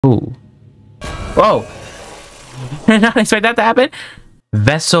Ooh. Whoa. Did not expect that to happen.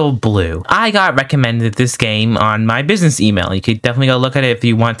 Vessel Blue. I got recommended this game on my business email. You could definitely go look at it if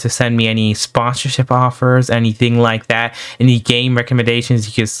you want to send me any sponsorship offers, anything like that, any game recommendations.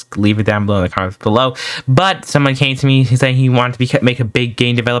 You can just leave it down below in the comments below. But someone came to me saying he wanted to make a big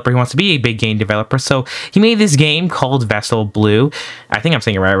game developer. He wants to be a big game developer, so he made this game called Vessel Blue. I think I'm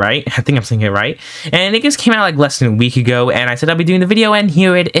saying it right? I think I'm saying it right. And it just came out like less than a week ago, and I said I'll be doing the video, and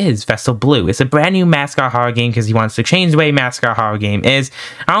here it is, Vessel Blue. It's a brand new mascot horror game because he wants to change the way mascot horror game is.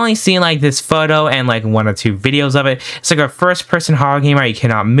 I only seen like this photo and like 1 or 2 videos of it. It's like a first-person horror game where you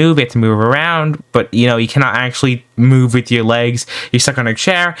cannot move. You have to move around, but you know, you cannot actually move with your legs. You're stuck on a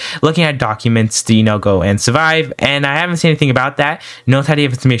chair looking at documents to, you know, go and survive. And I haven't seen anything about that. No idea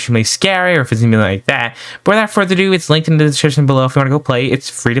if it's gonna be extremely scary or if it's gonna be like that. But without further ado, it's linked in the description below if you want to go play.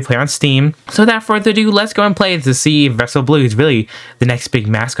 It's free to play on Steam. So without further ado, let's go and play it to see if Vessel Blue is really the next big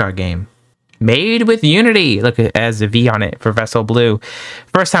mascot game. Made with Unity. Look, it has a V on it for Vessel Blue.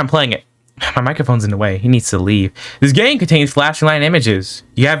 First time playing it. My microphone's in the way. He needs to leave. This game contains flashing light images.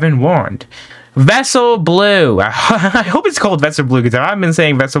 You have been warned. Vessel Blue. I hope it's called Vessel Blue because I've been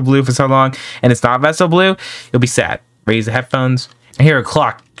saying Vessel Blue for so long and it's not Vessel Blue. You'll be sad. Raise the headphones. I hear a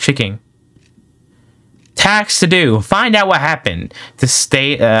clock ticking. Tasks to do. Find out what happened. To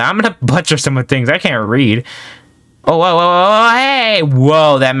stay. I'm gonna butcher some of the things. I can't read. Oh, whoa, whoa, whoa, hey!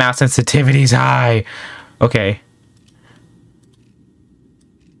 Whoa, that mouse sensitivity's high. Okay.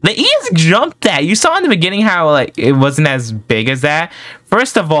 The ears jumped that. You saw in the beginning how, like, it wasn't as big as that.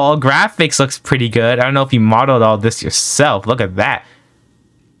 First of all, graphics looks pretty good. I don't know if you modeled all this yourself. Look at that.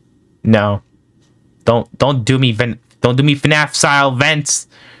 No. Don't do me FNAF style vents.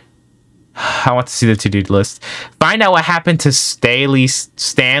 I want to see the to-do list. Find out what happened to Stanley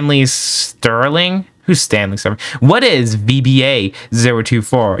Sterling. Who's Stanley Sterling? What is VBA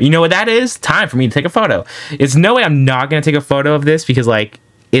 024? You know what that is? Time for me to take a photo. It's no way I'm not going to take a photo of this because, like,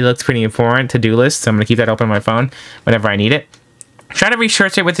 it looks pretty important, to-do list. So I'm going to keep that open on my phone whenever I need it. Try to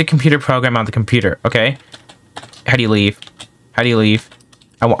research it with the computer program on the computer, okay? How do you leave? How do you leave?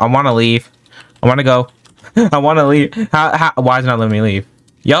 I want to leave. I want to go. I want to leave. Why is it not letting me leave?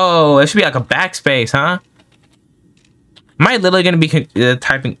 Yo, it should be like a backspace, huh? Am I literally going to be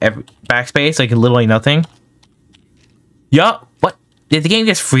typing every backspace, like literally nothing? Yo, what? Did the game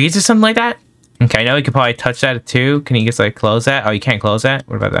just freeze or something like that? Okay, I know you could probably touch that too. Can you just like close that? Oh, you can't close that?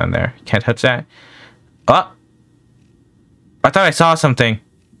 What about down there? You can't touch that? Oh! I thought I saw something.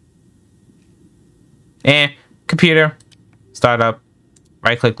 Computer. Start up.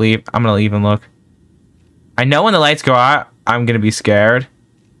 Right click, leave. I'm going to leave and look. I know when the lights go out, I'm going to be scared.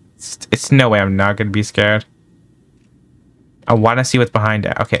 It's no way I'm not going to be scared. I want to see what's behind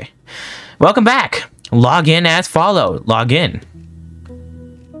it. Okay. Welcome back. Log in as followed. Log in. Is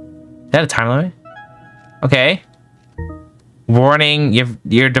that a time limit? Okay. Warning.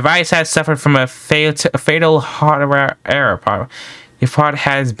 Your device has suffered from a fatal hardware error. Your part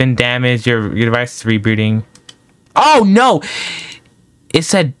has been damaged. Your device is rebooting. Oh, no. It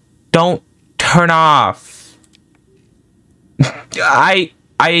said don't turn off. I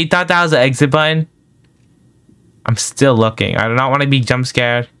thought that was the exit button. I'm still looking. I do not want to be jump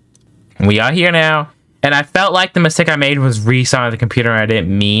scared. We are here now. And I felt like the mistake I made was restarting the computer. I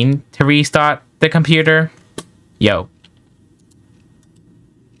didn't mean to restart the computer. Yo.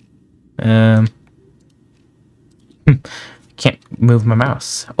 Can't move my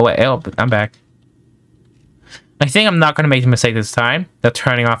mouse. Oh, wait. Oh, I'm back. I think I'm not going to make the mistake this time. Of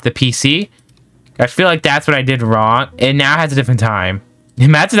turning off the PC. I feel like that's what I did wrong. It now has a different time.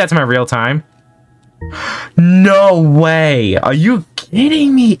 Imagine that's my real time. No way. Are you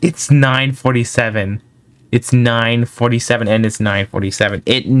kidding me? It's 9:47. It's 9:47 and it's 9:47.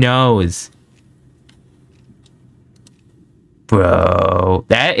 It knows. Bro,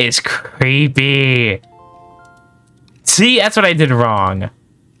 that is creepy. See, that's what I did wrong.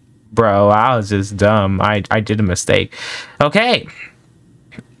 Bro, I was just dumb. I did a mistake. Okay.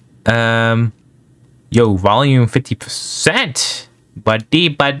 Yo, volume 50%. Buddy,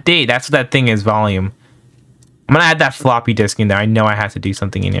 that's what that thing is, volume. I'm gonna add that floppy disk in there. I know I had to do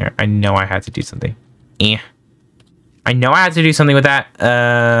something in here. I know I had to do something. I know I had to do something with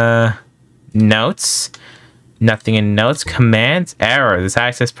that. Notes. Nothing in notes. Commands. Error. This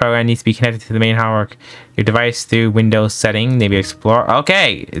access program needs to be connected to the main network. Your device through Windows setting. Maybe explore.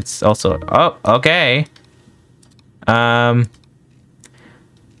 Okay. It's also... Oh, okay. Download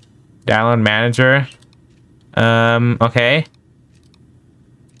manager. Okay.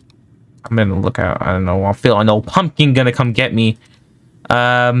 I'm gonna look out. I don't know. I feel an old pumpkin gonna come get me.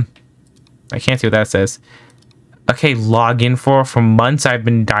 I can't see what that says. Okay, log in for months I've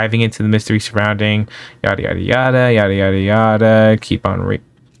been diving into the mystery surrounding yada yada yada yada yada yada. Keep on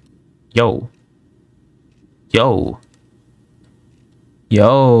Yo. Yo.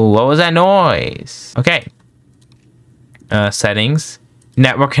 Yo, what was that noise? Okay. Settings.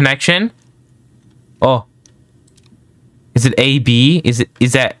 Network connection. Oh. Is it AB? Is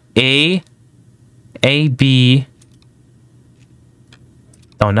that A? AB?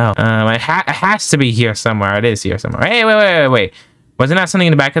 Don't know. It has to be here somewhere. It is here somewhere. Hey, wait. Wasn't that something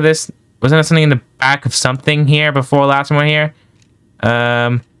in the back of this? Wasn't that something in the back of something here before last one here?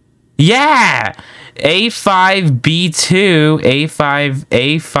 Yeah! A5B2.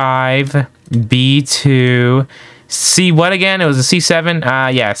 A5B2. C what again? It was a C7?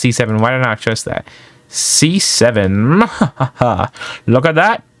 Yeah, C7. Why did I not trust that? C7. Look at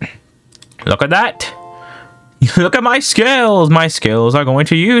that. Look at that. Look at my skills. My skills are going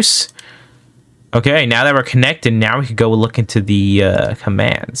to use. Okay, now that we're connected, now we can go look into the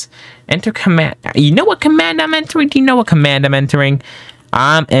commands. Enter command. You know what command I'm entering? Do you know what command I'm entering?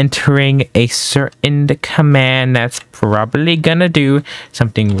 I'm entering a certain command that's probably gonna do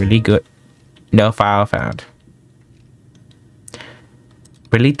something really good. No file found.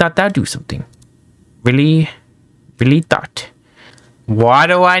 Really thought that'd do something. Really thought. Why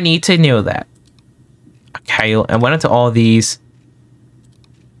do I need to know that? Okay, I went into all these.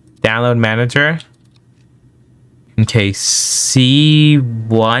 Download manager. Okay,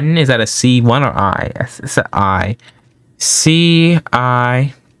 C1. Is that a C1 or I? It's an I. CI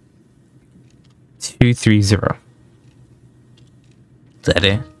 230. Is that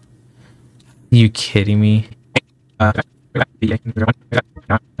it? You kidding me?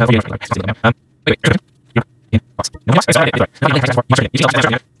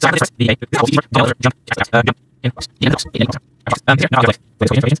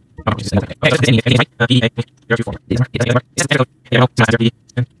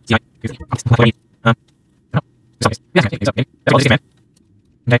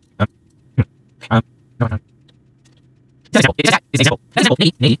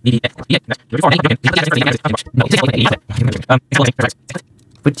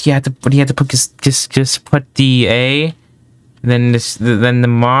 But you had to put just put the A, then the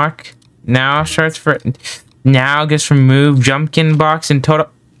mark. Now search for now just remove Jumpkin box in total.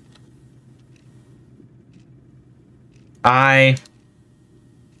 I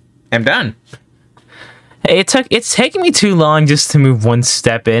am done. It's taking me too long just to move one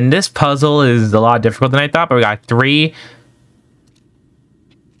step in. This puzzle is a lot difficult than I thought, but we got 3.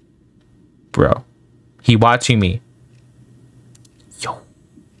 Bro, he watching me. Yo,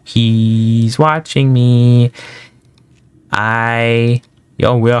 he's watching me. Yo.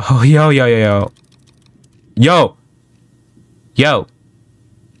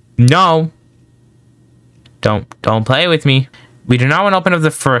 No. Don't play with me. We do not want to open up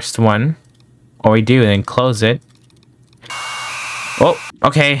the first one. Or we do, then close it. Oh,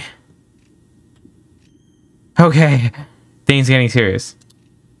 okay. Okay. Things getting serious.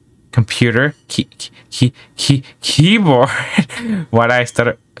 Computer. Keyboard. Why'd I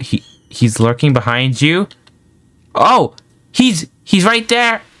stutter? He's lurking behind you. Oh! He's right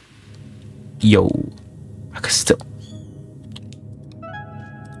there! Yo. I could still...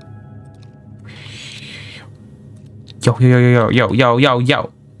 Yo.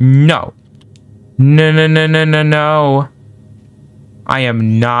 No. No. I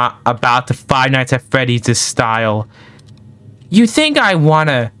am not about to Five Nights at Freddy's this style. You think I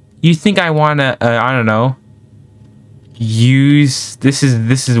wanna, I don't know, use, this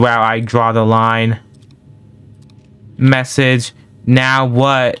is where I draw the line. Message, now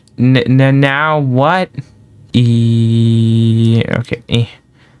what? Now what? Okay,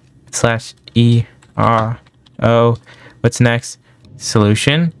 /ERO. What's next?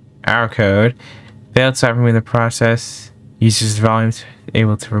 Solution, error code. Failed to remove the process. Uses volumes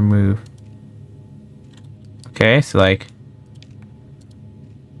able to remove. Okay, so like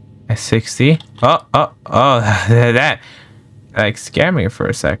at 60. Oh, that like scared me for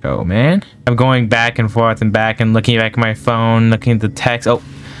a sec. Oh man, I'm going back and forth and back and looking back at my phone, looking at the text. Oh,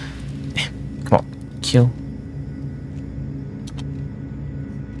 come on, kill.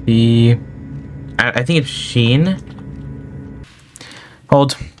 I think it's Sheen.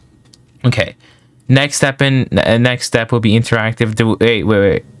 Hold. Okay. Next step will be interactive.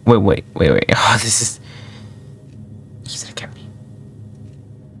 Wait. Oh, this is. He's gonna get me.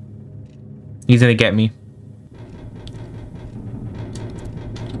 He's gonna get me.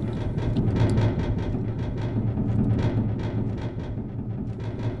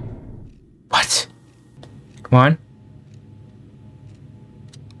 What? Come on.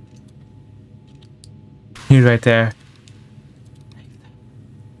 He's right there.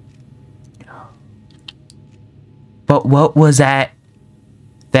 But what was that?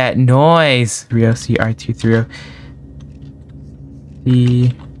 That noise? 30CI230.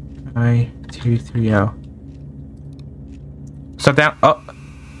 CI230. Stop down. Oh,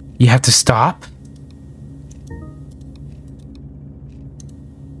 you have to stop?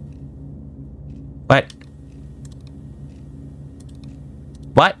 What?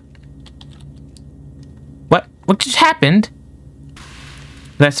 What? What just happened?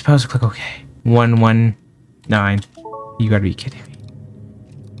 That's supposed to click OK. 119. You gotta be kidding me.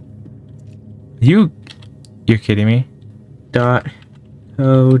 You're kidding me. Dot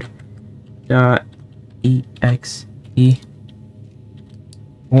code dot exe.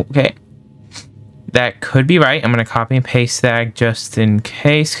 Okay. That could be right. I'm gonna copy and paste that just in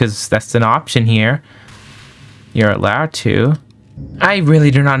case, because that's an option here. You're allowed to. I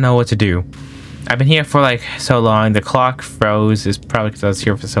really do not know what to do. I've been here for like so long. The clock froze. It's probably because I was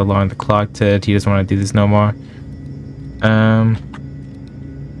here for so long. The clock said he doesn't want to do this no more.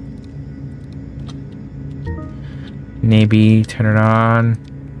 Maybe turn it on.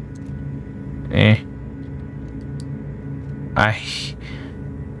 I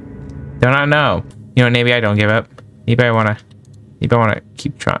do not know. You know, maybe I don't give up. Maybe I wanna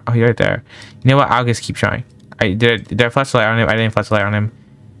keep trying. Oh, you're right there. You know what? I'll just keep trying. Did I flash the light on him? I didn't flash the light on him.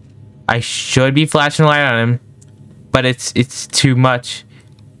 I should be flashing the light on him, but it's too much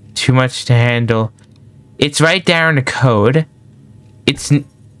to handle. It's right there in the code. It's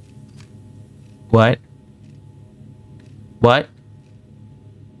what? What?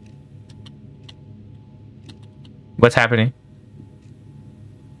 What's happening?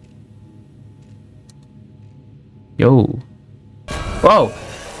 Yo. Whoa.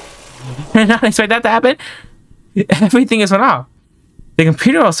 I did not expect that to happen. Everything just went off. The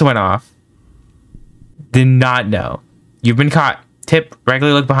computer also went off. Did not know. You've been caught. Tip,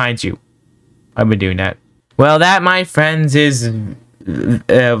 regularly look behind you. I've been doing that. Well, that, my friends, is... I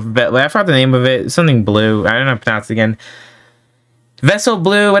forgot the name of it. Something blue. I don't know how to pronounce it again. Vessel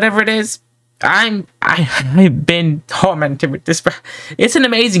Blue, whatever it is. I've been tormented with this. It's an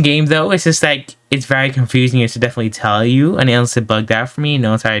amazing game, though. It's just like, it's very confusing. It should definitely tell you. And else it bugged out for me.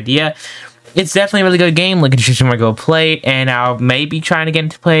 No idea. It's definitely a really good game. Look at the description where I go play it. And I'll maybe trying to get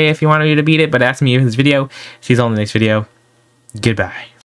into play if you want me to beat it. But that's me for this video. See you all in the next video. Goodbye.